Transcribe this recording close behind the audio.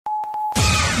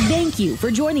Thank you for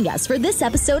joining us for this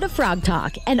episode of Frog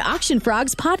Talk, an Auction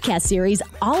Frogs podcast series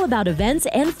all about events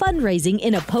and fundraising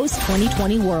in a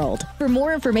post-2020 world. For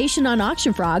more information on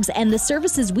Auction Frogs and the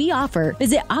services we offer,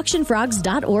 visit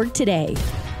auctionfrogs.org today.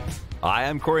 Hi,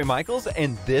 I'm Corey Michaels,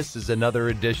 and this is another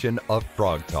edition of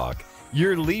Frog Talk,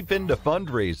 your leap into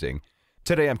fundraising.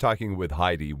 Today I'm talking with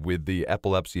Heidi with the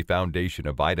Epilepsy Foundation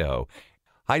of Idaho.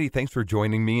 Heidi, thanks for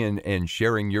joining me and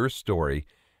sharing your story.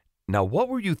 Now, what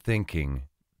were you thinking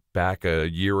back a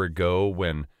year ago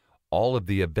when all of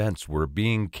the events were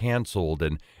being canceled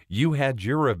and you had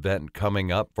your event coming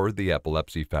up for the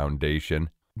Epilepsy Foundation?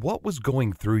 What was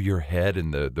going through your head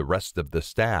and the rest of the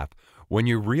staff when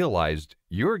you realized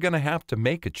you're going to have to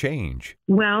make a change?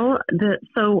 Well,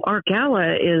 so our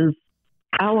gala is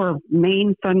our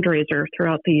main fundraiser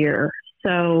throughout the year.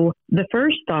 So the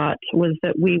first thought was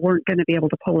that we weren't going to be able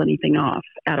to pull anything off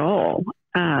at all.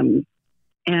 And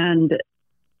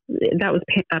that was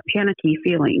a panicky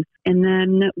feeling. And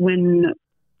then when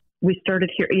we started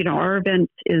here, our event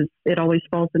it always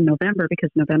falls in November because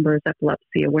November is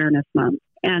Epilepsy Awareness Month.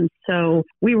 And so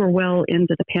we were well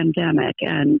into the pandemic.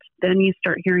 And then you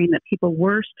start hearing that people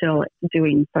were still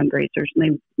doing fundraisers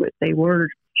and they were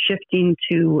shifting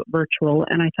to virtual.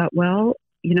 And I thought, well,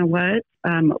 you know what?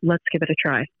 Let's give it a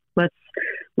try.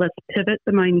 Let's pivot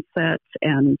the mindset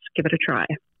and give it a try.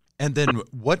 And then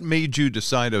what made you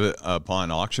decide upon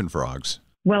Auction Frogs?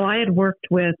 Well, I had worked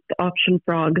with Auction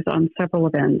Frogs on several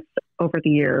events over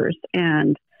the years.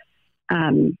 And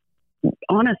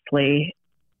honestly,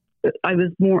 I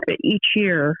was more each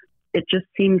year, it just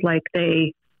seemed like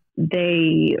they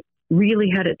really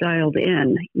had it dialed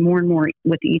in more and more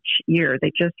with each year.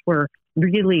 They just were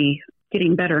really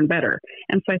getting better and better.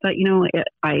 And so I thought,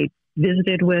 I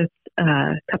visited with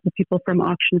a couple of people from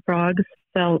Auction Frogs,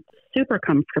 felt super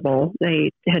comfortable.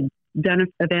 They had done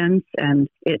events and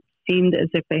it seemed as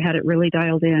if they had it really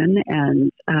dialed in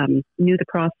and knew the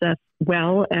process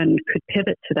well and could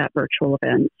pivot to that virtual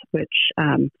event, which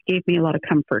gave me a lot of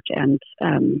comfort. And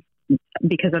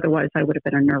because otherwise I would have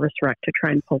been a nervous wreck to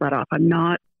try and pull that off. I'm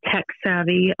not tech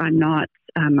savvy. I'm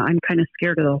kind of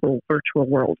scared of the whole virtual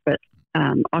world, but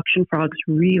Auction Frogs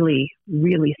really,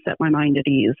 really set my mind at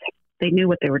ease. They knew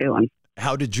what they were doing.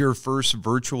 How did your first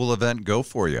virtual event go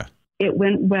for you? It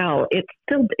went well. It's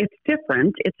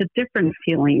different. It's a different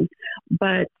feeling,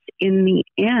 but in the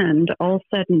end, all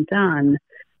said and done,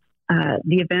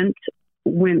 the event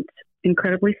went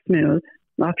incredibly smooth.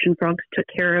 Auction Frogs took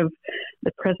care of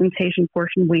the presentation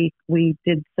portion. We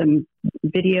did some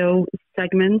video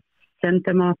segments, sent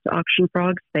them off to Auction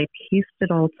Frogs. They pieced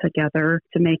it all together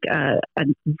to make a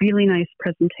really nice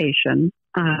presentation.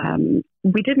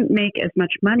 We didn't make as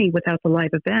much money without the live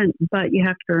event, but you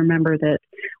have to remember that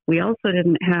we also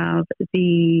didn't have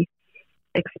the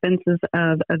expenses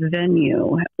of a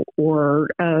venue or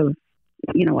of,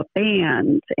 a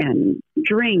band and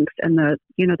drinks and the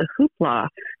hoopla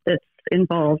that's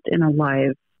involved in a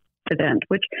live event,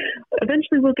 which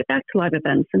eventually we'll get back to live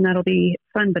events and that'll be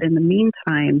fun. But in the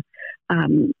meantime,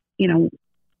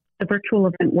 the virtual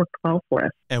event worked well for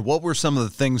us. And what were some of the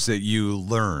things that you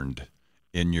learned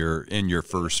in your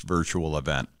first virtual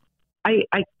event?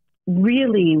 I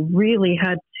really, really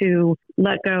had to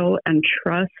let go and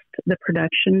trust the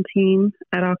production team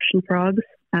at Auction Frogs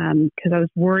because I was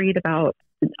worried about.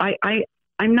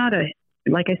 I'm not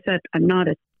I'm not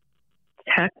a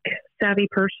tech savvy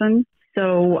person.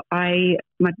 So my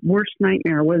worst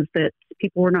nightmare was that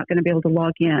people were not going to be able to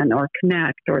log in or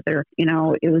connect, or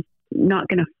it was not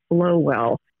going to flow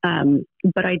well.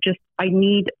 But I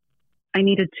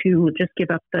needed to just give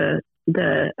up the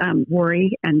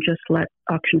worry and just let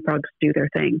Auction Frogs do their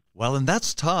thing. Well, and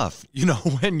that's tough,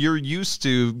 when you're used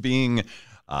to being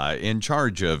in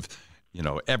charge of,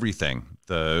 everything,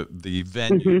 the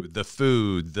venue, the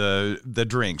food, the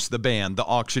drinks, the band, the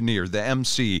auctioneer, the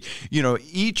MC,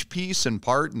 each piece and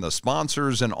part and the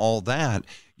sponsors and all that,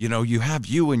 you have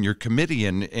you and your committee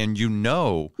and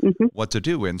what to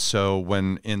do. And so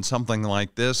when in something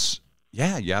like this, you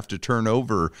have to turn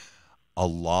over a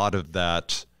lot of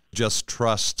that. Just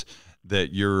trust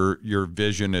that your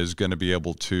vision is going to be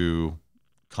able to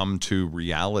come to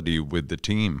reality with the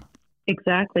team.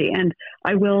 Exactly. And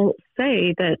I will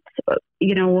say that,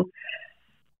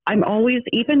 I'm always,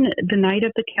 even the night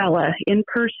of the Gala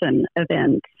in-person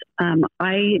events,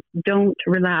 I don't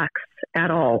relax at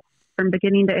all from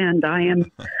beginning to end.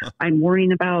 I'm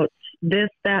worrying about this,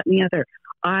 that, and the other.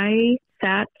 I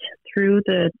sat through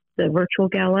the virtual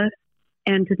gala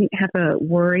and didn't have a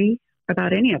worry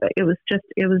about any of it. It was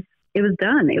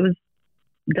done. It was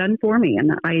done for me.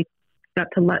 And I got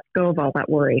to let go of all that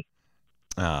worry.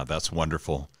 That's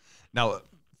wonderful. Now,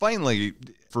 Finally,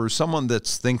 for someone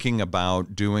that's thinking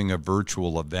about doing a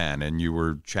virtual event, and you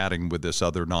were chatting with this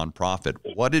other nonprofit,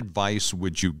 what advice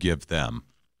would you give them?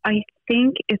 I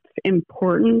think it's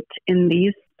important in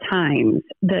these times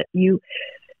that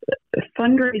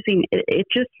fundraising, it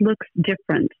just looks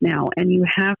different now, and you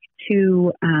have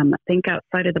to think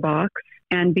outside of the box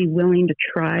and be willing to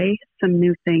try some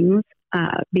new things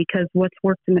because what's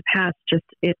worked in the past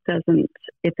it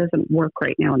doesn't work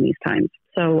right now in these times.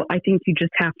 So I think you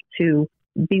just have to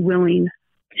be willing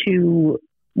to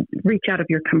reach out of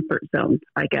your comfort zone,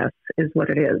 I guess, is what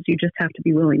it is. You just have to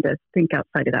be willing to think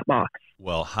outside of that box.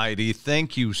 Well, Heidi,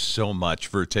 thank you so much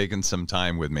for taking some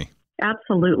time with me.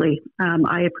 Absolutely.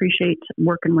 I appreciate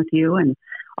working with you and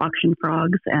Auction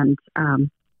Frogs, and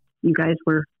you guys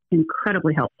were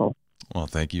incredibly helpful. Well,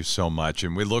 thank you so much,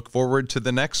 and we look forward to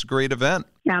the next great event.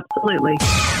 Absolutely.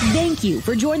 Thank you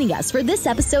for joining us for this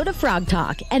episode of Frog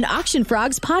Talk, an Auction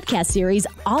Frogs podcast series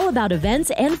all about events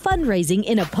and fundraising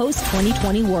in a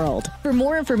post-2020 world. For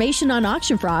more information on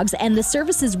Auction Frogs and the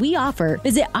services we offer,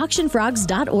 visit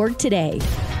auctionfrogs.org today.